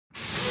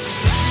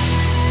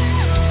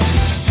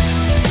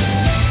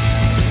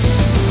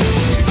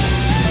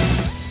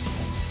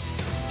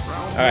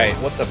Alright,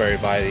 what's up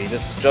everybody?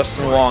 This is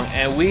Justin Wong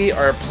and we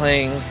are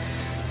playing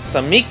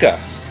some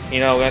Mika. You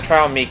know, we're gonna try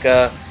out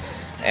Mika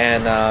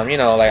and you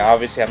know, like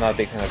obviously I'm not a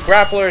big fan of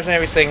grapplers and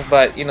everything,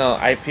 but you know,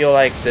 I feel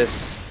like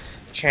this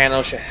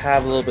channel should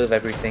have a little bit of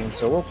everything,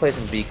 so we'll play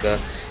some Mika.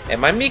 And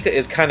my Mika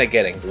is kind of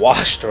getting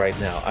washed right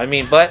now. I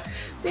mean, but the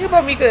thing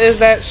about Mika is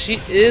that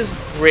she is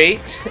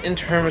great in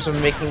terms of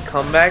making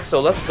comebacks, so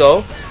let's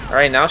go.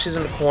 Alright, now she's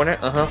in the corner.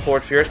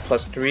 Forward Fierce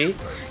 +3.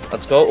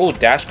 Let's go. Oh,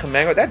 dash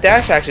command. That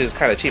dash actually is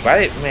kind of cheap.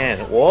 Man,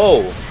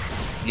 whoa.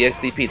 The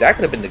XDP. That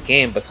could have been the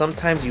game, but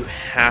sometimes you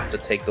have to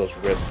take those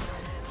risks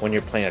when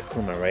you're playing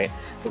Akuma, right?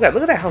 Look at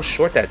that, how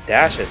short that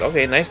dash is.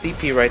 Okay, nice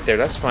DP right there.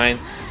 That's fine.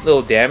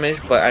 Little damage,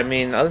 but I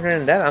mean, other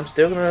than that, I'm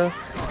still gonna,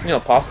 you know,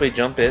 possibly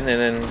jump in and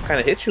then kind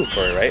of hit you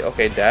for it, right?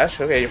 Okay,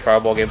 dash. Okay, your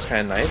fireball game's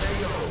kind of nice.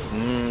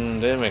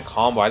 Didn't even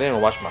combo. I didn't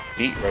even watch my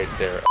feet right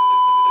there.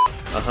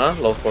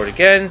 Low forward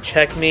again.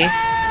 Check me.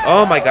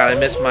 Oh my god, I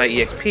missed my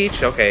EX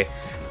Peach. Okay.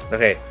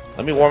 Okay,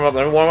 let me warm up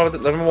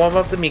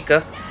the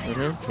Mika.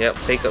 Yep,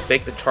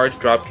 fake the charge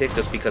drop kick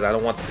just because I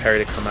don't want the parry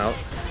to come out.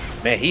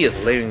 Man, he is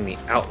laying me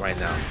out right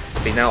now.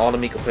 See, now all the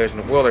Mika players in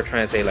the world are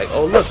trying to say like,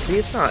 oh look, see,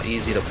 it's not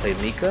easy to play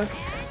Mika.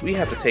 We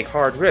have to take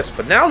hard risks.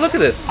 But now look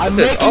at this. Look at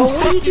this. Oh,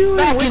 what are you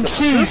doing? Wait, the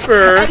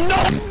super.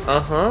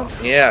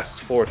 Yes,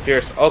 forward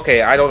fierce.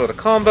 Okay, I don't know the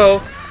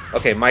combo.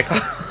 Okay, my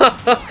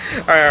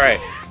Alright.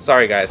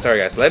 Sorry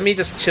guys. Let me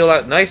just chill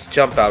out. Nice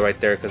jump out right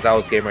there, because that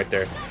was game right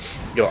there.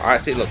 Yo, I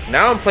see. Look,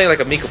 now I'm playing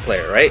like a Mika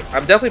player, right?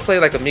 I'm definitely playing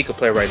like a Mika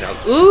player right now.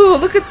 Ooh,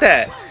 look at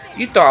that!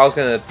 You thought I was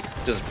gonna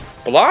just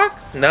block?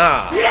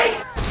 Nah.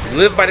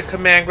 Live by the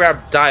command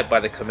grab, die by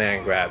the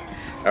command grab.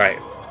 All right.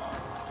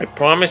 I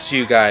promise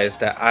you guys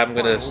that I'm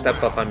gonna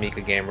step up my Mika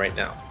game right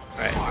now. All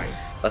right.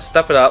 Let's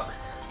step it up.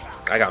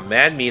 I got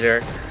mad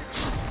meter,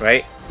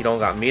 right? You don't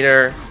got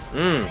meter.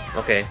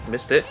 Okay.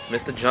 Missed it.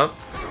 Missed the jump.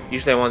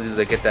 Usually I wanted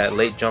to get that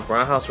late jump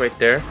roundhouse right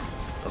there.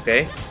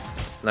 Okay.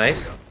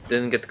 Nice.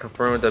 Didn't get to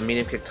confirm with the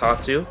medium kick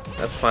Tatsu.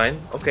 That's fine.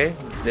 Okay.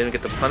 Didn't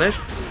get the punish.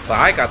 But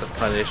I got the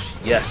punish.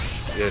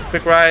 Yes. Good.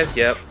 Quick rise.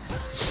 Yep.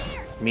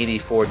 Meaty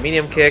forward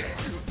medium kick.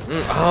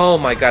 Oh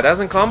my god. That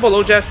doesn't combo.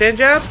 Low jab, stand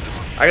jab?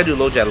 I gotta do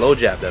low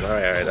jab then.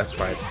 Alright. That's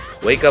fine.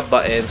 Wake up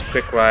buttons.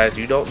 Quick rise.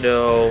 You don't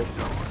know.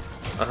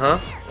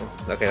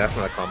 Okay. That's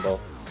not a combo.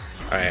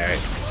 Alright.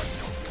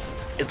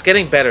 It's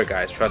getting better,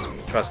 guys. Trust me.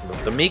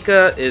 The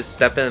Mika is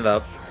stepping it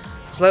up.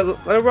 Just let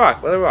it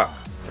rock.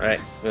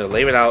 Alright, we're gonna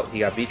lay it out. He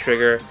got V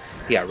trigger.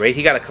 He got Ray.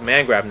 He got a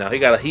command grab now. He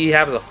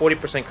has a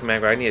 40%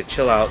 command grab. I need to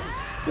chill out.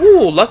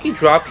 Ooh, lucky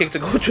drop kick to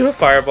go to the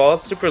fireball.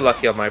 Super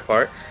lucky on my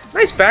part.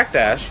 Nice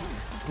backdash.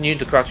 Knew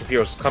the crouching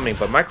Fierce was coming,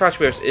 but my crouching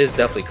Fierce is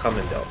definitely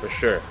coming though, for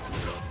sure.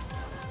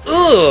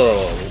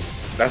 Ugh,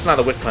 that's not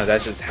a whip punch.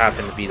 That just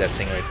happened to be that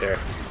thing right there.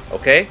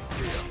 Okay.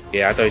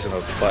 Yeah, I thought he was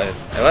gonna button.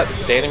 And let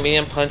standing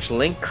medium punch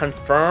link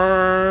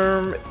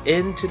confirm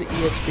into the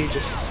EXP.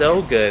 Just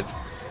so good.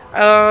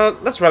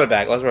 Let's run it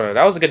back.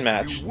 That was a good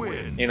match.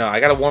 You know, I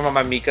gotta warm up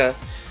my Mika.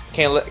 I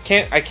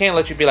can't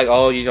let you be like,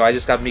 oh, you know, I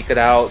just got Mika'd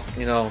out.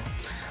 You know,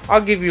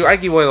 I'll give you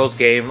one of those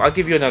games. I'll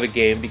give you another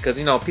game because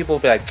you know people will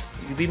be like,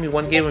 you beat me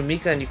one game with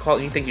Mika and you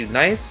think you're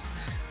nice.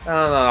 I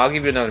don't know. I'll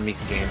give you another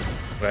Mika game.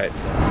 Right.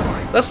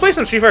 Let's play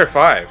some Street Fighter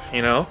 5.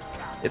 You know,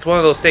 it's one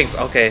of those things.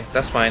 Okay,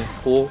 that's fine.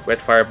 Cool. Red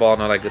fireball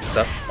and all that good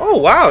stuff. Oh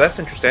wow, that's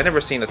interesting. I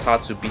never seen the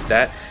Tatsu beat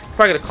that.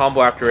 Probably get a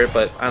combo after it,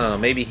 but I don't know.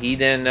 Maybe he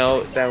didn't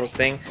know that was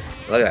thing.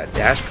 Look at that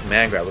dash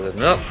command grab with it.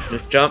 Nope,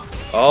 just jump.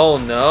 Oh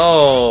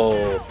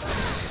no!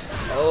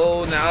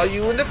 Oh, now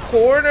you in the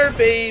corner,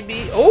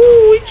 baby.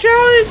 Oh, he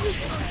challenged.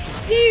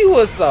 He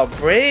was a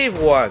brave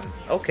one.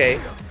 Okay.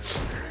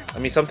 I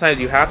mean, sometimes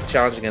you have to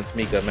challenge against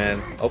Mika,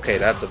 man. Okay,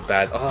 that's a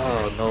bad.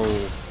 Oh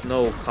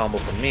no combo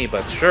from me,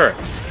 but sure.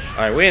 All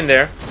right, we in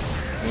there.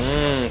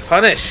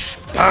 Punish.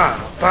 Ba.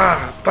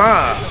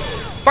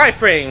 5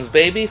 frames,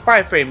 baby.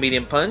 5 frame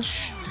medium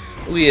punch.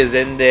 We is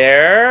in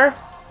there.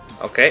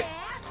 Okay.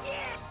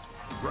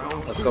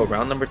 Let's go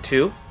round number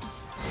 2.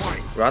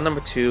 Round number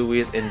 2, we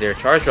is in there.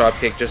 Charge drop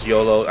kick, just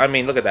YOLO. I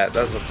mean, look at that.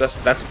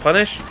 That's a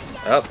punish.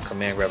 Up,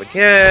 command grab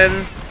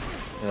again.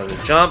 Another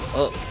jump.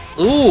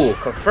 Ooh,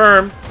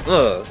 confirm.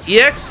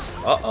 EX.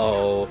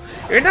 Uh-oh.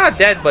 You're not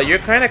dead, but you're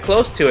kind of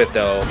close to it,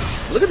 though.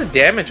 Look at the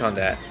damage on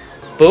that.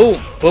 Boom.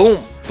 Ooh.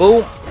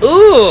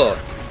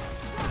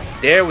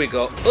 There we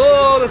go.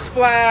 Oh, the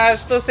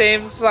splash. The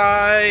same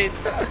side.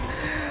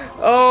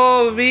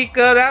 Oh,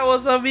 Mika. That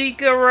was a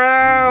Mika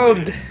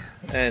round.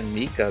 And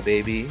Mika,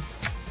 baby.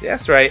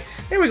 That's right.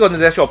 Here we go to the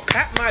next show.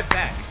 Pat my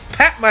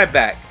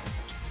back.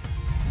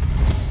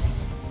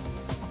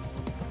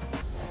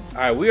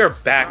 Alright, we are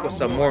back with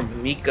some more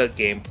Mika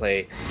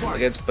gameplay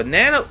against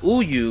Banana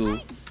Uyu.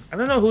 I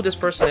don't know who this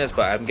person is,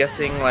 but I'm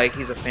guessing like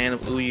he's a fan of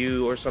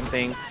Uyu or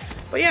something.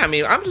 But yeah, I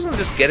mean, I'm just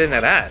gonna get in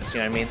that ass.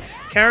 You know what I mean?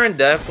 Karen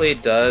definitely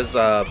does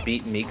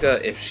beat Mika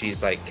if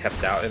she's like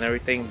kept out and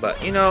everything.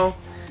 But you know,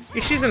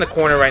 she's in the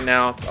corner right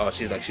now. Oh,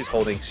 she's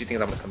holding. She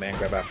thinks I'm gonna command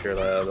grab after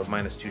the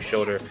 -2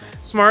 shoulder.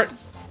 Smart.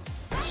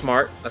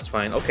 That's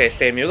fine. Okay,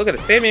 stay immune. Look at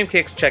the stay immune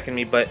kicks checking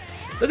me, but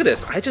Look at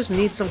this. I just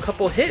need some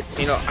couple hits.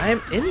 You know, I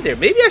am in there.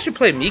 Maybe I should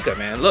play Mika,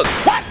 man. Look,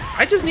 what?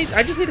 I just need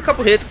a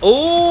couple hits.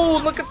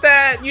 Oh, look at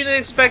that. You didn't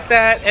expect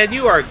that, and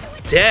you are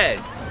dead.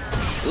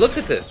 Look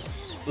at this.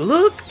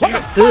 Look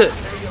at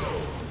this.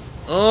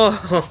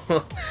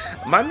 Oh,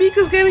 my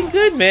Mika's getting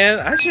good, man.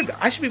 I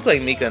should be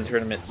playing Mika in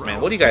tournaments,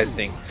 man. What do you guys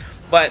think?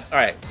 But all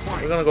right,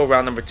 we're gonna go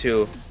round number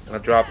 2. A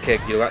drop kick.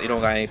 You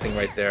don't got anything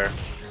right there.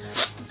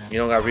 You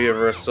don't got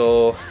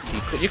reversal.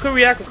 You could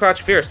react with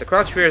crouch fierce. The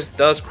crouch fierce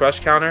does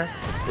crush counter,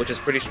 which is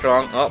pretty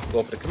strong. Oh,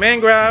 go for the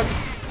command grab.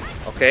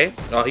 Okay.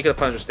 Oh, he could have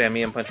punched with stand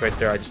me and punch right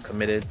there. I just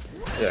committed.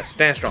 Yeah,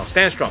 stand strong.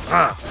 Stand strong.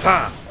 Pa,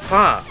 pa,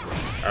 pa.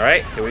 All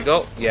right, here we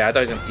go. Yeah, I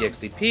thought he was gonna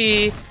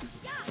EXDP.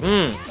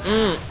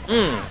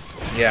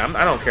 Yeah,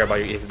 I don't care about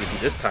your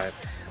EXDP this time.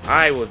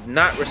 I would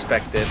not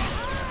respect it.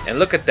 And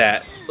look at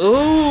that.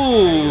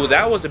 Ooh,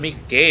 that was a Mika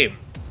game.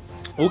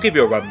 We'll give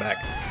you a run back.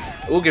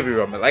 We'll give you a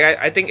run back. Like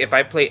I think if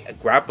I play a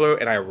grappler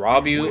and I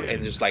rob you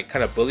and just like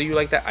kind of bully you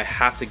like that, I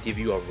have to give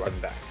you a run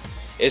back.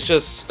 I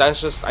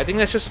think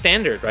that's just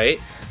standard, right?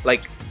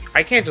 Like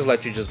I can't just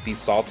let you just be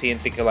salty and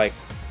think you're like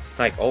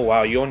oh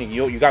wow,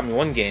 you got me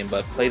one game,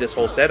 but play this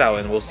whole set out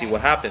and we'll see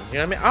what happens. You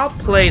know what I mean? I'll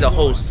play the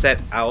whole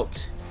set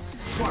out.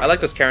 I like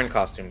this Karen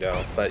costume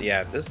though, but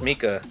yeah, this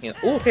Mika, you know.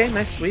 Ooh, okay,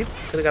 nice sweep.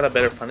 Could have got a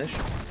better punish.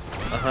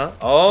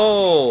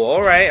 Oh,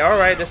 all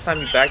right. This time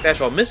you backdash.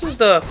 Oh, misses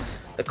the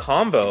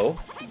combo.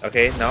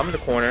 Okay, now I'm in the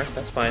corner.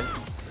 That's fine.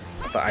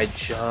 But I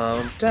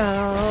jumped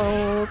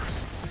out,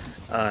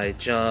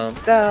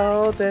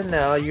 and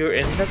now you're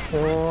in the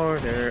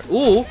corner.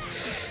 Ooh.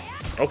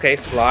 Okay,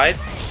 slide.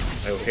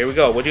 Oh, here we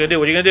go. What you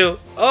gonna do?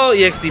 Oh,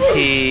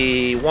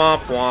 EXDP.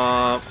 Womp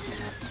womp.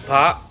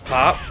 Pop,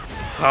 pop,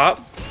 pop.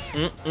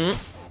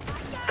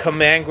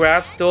 Command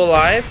grab, still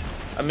alive.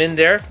 I'm in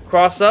there.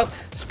 Cross up.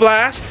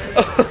 Splash.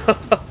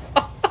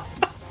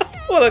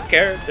 What a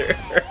character.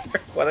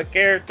 What a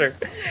character.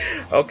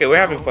 Okay, we're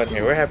having fun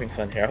here.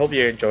 I hope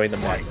you're enjoying the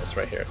madness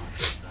right here.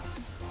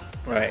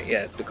 Alright,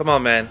 yeah. Come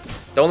on, man.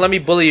 Don't let me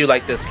bully you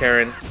like this,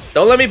 Karen.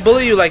 Okay,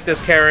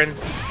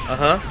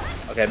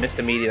 I missed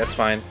the meaty. That's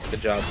fine.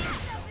 Good job.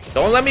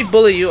 Don't let me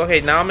bully you.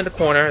 Okay, now I'm in the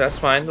corner. That's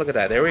fine. Look at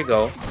that. There we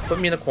go. Put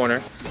me in the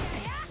corner.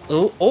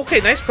 Ooh,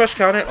 okay, nice crush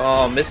counter.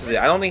 Oh, misses it.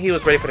 I don't think he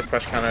was ready for the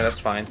crush counter. That's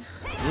fine.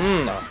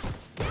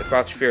 The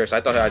crouch fierce. I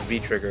thought I had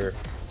V-trigger.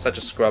 Such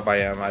a scrub I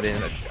am. I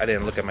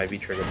didn't look at my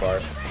V-trigger bar.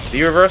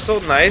 The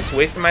reversal, nice.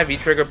 Wasting my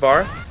V-trigger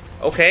bar.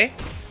 Okay,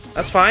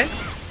 that's fine.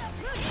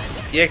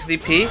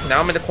 EXDP. Now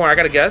I'm in the corner. I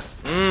gotta guess.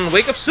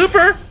 Wake up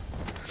super.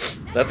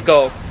 Let's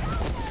go.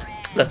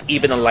 Let's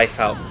even the life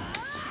out.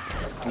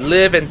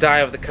 Live and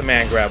die with the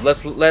command grab.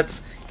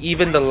 Let's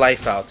even the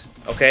life out.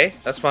 Okay,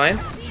 that's fine.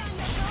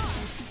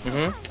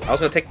 I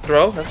was gonna take the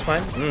throw. That's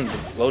fine.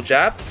 Low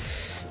jab.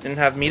 Didn't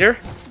have meter.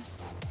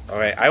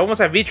 Alright, I almost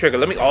have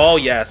V-trigger. Oh,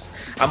 yes.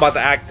 I'm about to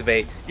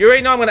activate. You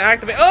already know I'm going to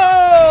activate.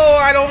 Oh,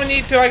 I don't even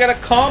need to. I got a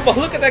combo.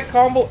 Look at that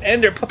combo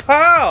ender.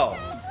 Pow!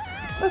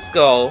 Let's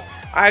go.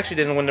 I actually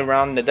didn't win the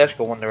round.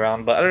 Nadeshko won the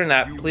round. But other than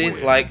that,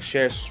 please like,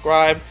 share,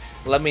 subscribe.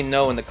 Let me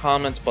know in the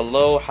comments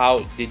below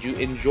how did you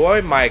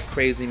enjoy my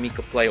crazy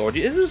Mika play. Or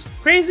is this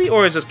crazy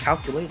or is this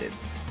calculated?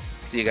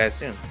 See you guys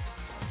soon.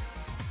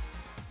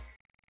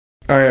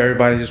 Alright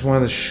everybody, just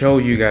wanted to show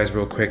you guys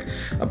real quick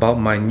about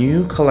my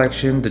new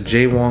collection, the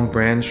J Wong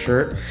brand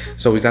shirt.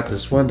 So we got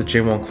this one, the J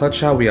Wong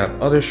clutch out. We got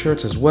other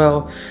shirts as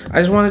well.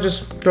 I just want to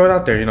just throw it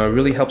out there. You know, it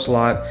really helps a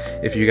lot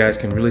if you guys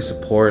can really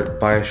support,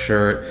 buy a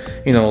shirt,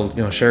 you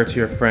know, share it to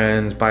your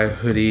friends, buy a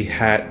hoodie,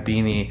 hat,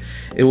 beanie.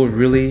 It would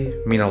really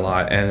mean a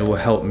lot, and it will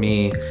help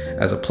me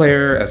as a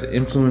player, as an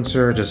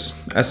influencer, just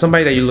as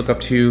somebody that you look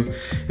up to.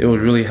 It would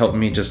really help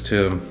me just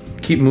to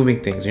keep moving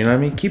things, you know what I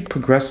mean? Keep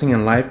progressing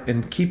in life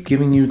and keep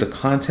giving you the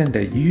content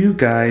that you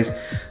guys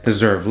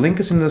deserve. Link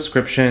is in the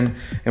description.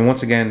 And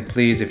once again,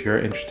 please, if you're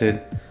interested,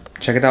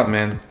 check it out,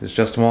 man. It's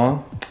Justin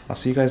Wong. I'll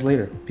see you guys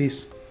later.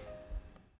 Peace.